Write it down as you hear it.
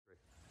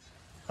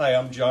Hi,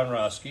 I'm John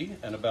Roski,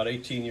 and about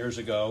 18 years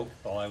ago,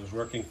 while I was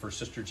working for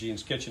Sister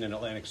Jean's Kitchen in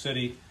Atlantic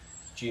City,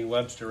 Jean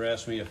Webster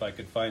asked me if I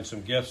could find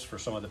some gifts for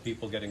some of the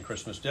people getting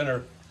Christmas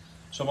dinner.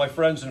 So my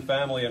friends and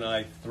family and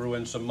I threw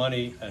in some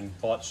money and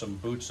bought some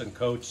boots and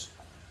coats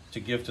to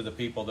give to the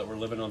people that were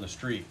living on the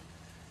street.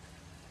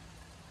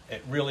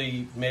 It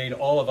really made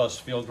all of us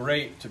feel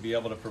great to be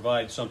able to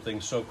provide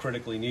something so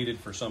critically needed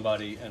for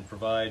somebody and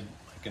provide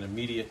like an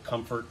immediate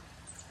comfort.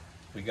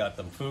 We got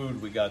them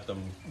food, we got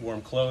them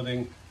warm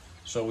clothing.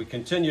 So we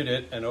continued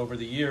it, and over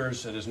the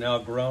years it has now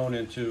grown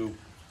into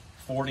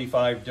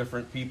 45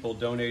 different people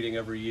donating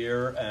every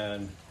year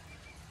and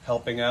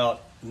helping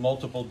out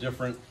multiple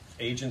different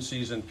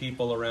agencies and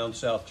people around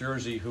South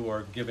Jersey who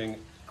are giving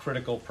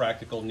critical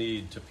practical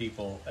need to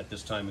people at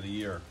this time of the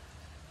year,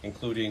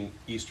 including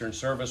Eastern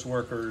Service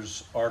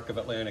Workers, ARC of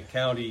Atlantic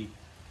County,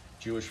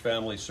 Jewish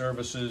Family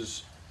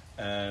Services,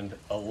 and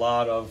a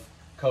lot of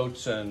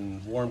coats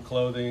and warm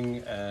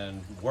clothing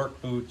and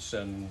work boots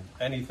and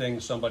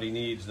anything somebody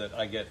needs that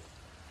I get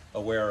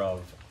aware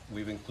of.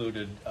 We've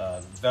included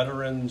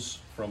veterans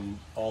from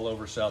all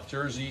over South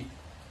Jersey,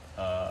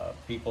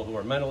 people who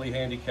are mentally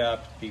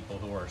handicapped, people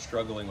who are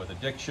struggling with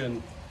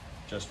addiction,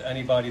 just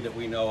anybody that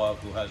we know of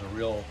who has a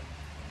real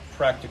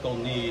practical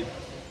need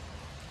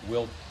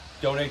will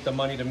donate the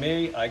money to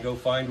me. I go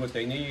find what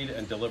they need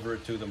and deliver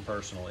it to them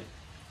personally.